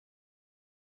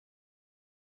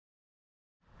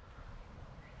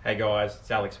Hey guys, it's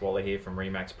Alex Waller here from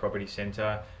Remax Property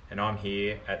Centre, and I'm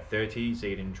here at 30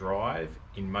 Ziedan Drive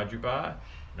in Mudgeeraba,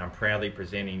 and I'm proudly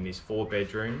presenting this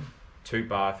 4-bedroom,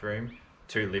 2-bathroom,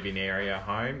 2-living area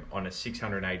home on a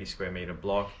 680 square metre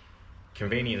block,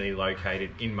 conveniently located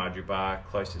in Mudgeeraba,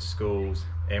 close to schools,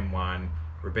 M1,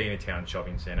 Robina Town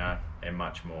Centre, and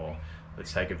much more.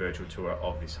 Let's take a virtual tour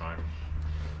of this home.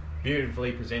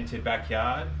 Beautifully presented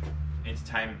backyard,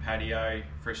 entertainment patio,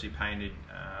 freshly painted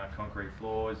concrete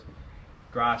floors,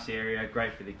 grass area,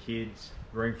 great for the kids,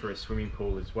 room for a swimming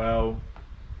pool as well,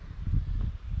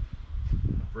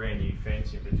 brand new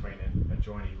fence in between an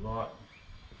adjoining lot.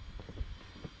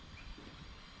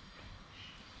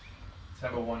 Let's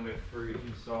have a wander through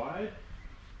inside.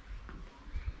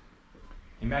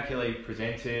 Immaculately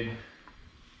presented,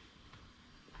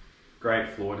 great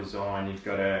floor design. You've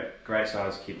got a great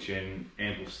sized kitchen,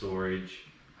 ample storage.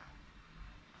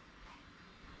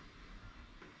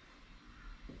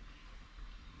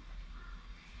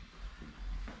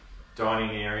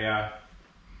 Dining area,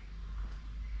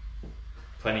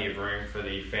 plenty of room for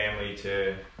the family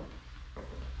to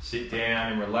sit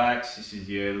down and relax. This is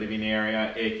your living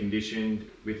area, air conditioned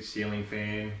with a ceiling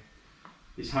fan.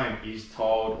 This home is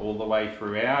tiled all the way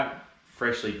throughout,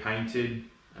 freshly painted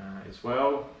as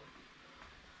well.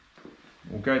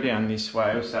 We'll go down this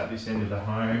way, we'll start this end of the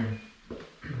home.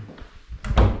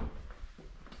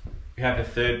 We have a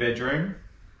 3rd bedroom.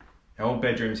 All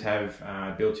bedrooms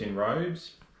have built-in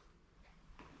robes.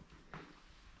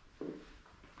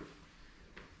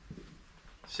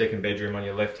 Second bedroom on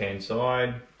your left-hand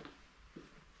side.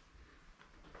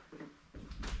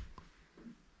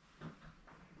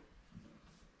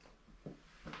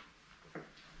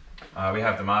 We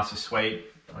have the master suite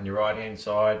on your right-hand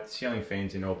side, ceiling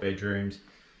fans in all bedrooms.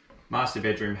 Master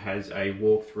bedroom has a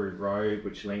walk-through robe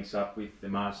which links up with the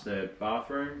master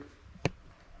bathroom.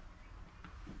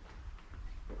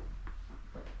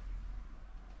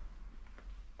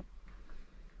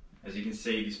 As you can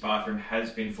see, this bathroom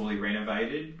has been fully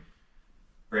renovated.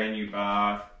 Brand new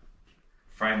bath,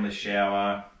 frameless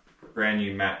shower, brand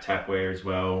new matte tapware as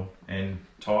well, and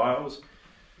tiles.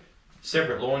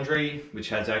 Separate laundry, which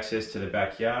has access to the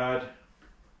backyard,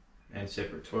 and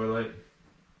separate toilet.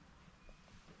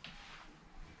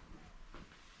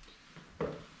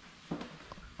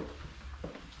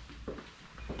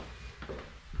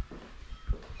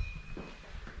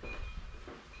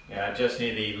 Just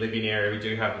near the living area, we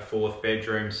do have a 4th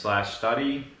bedroom /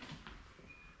 study.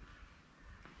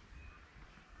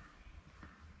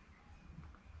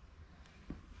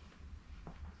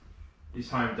 This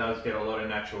home does get a lot of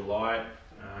natural light,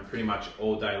 pretty much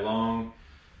all day long.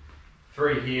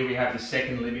 Through here we have the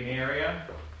 2nd living area.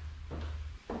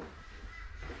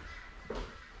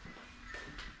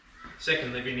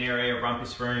 2nd living area,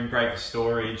 rumpus room, great for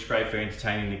storage, great for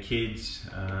entertaining the kids.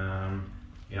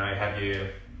 You know, you have your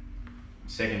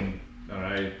 2nd,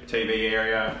 TV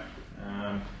area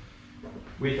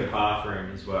with a bathroom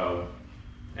as well,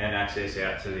 and access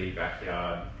out to the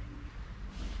backyard.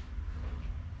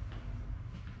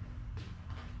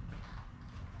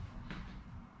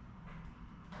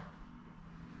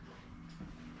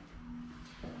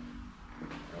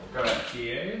 We'll go up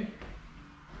here.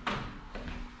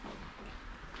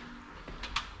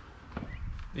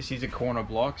 This is a corner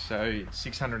block, so it's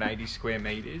 680 square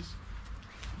metres.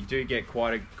 You do get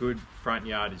quite a good front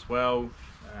yard as well.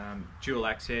 Dual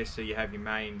access, so you have your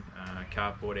main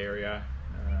carport area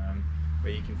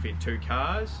where you can fit 2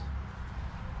 cars.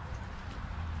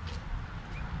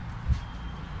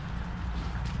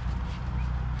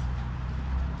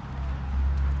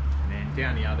 And then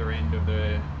down the other end of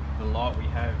the lot we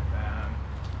have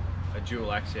a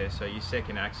dual access, so your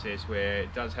 2nd access where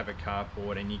it does have a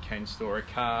carport and you can store a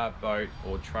car, boat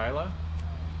or trailer.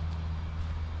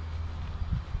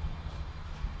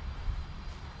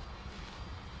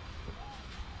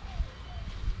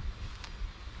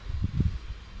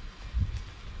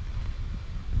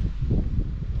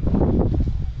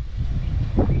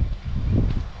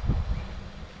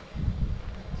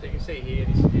 So you can see here,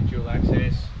 this is your dual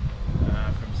access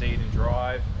from Ziedan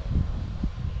Drive.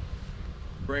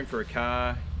 Room for a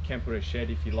car, you can put a shed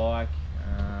if you like.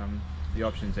 The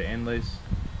options are endless.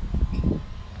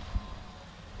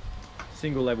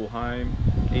 Single level home,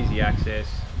 easy access,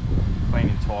 clean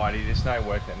and tidy, there's no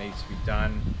work that needs to be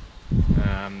done.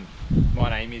 My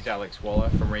name is Alex Waller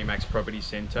from Remax Property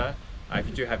Centre. If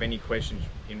you do have any questions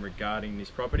regarding this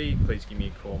property, please give me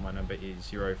a call. My number is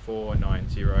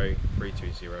 0490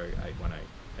 320 818.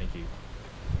 Thank you.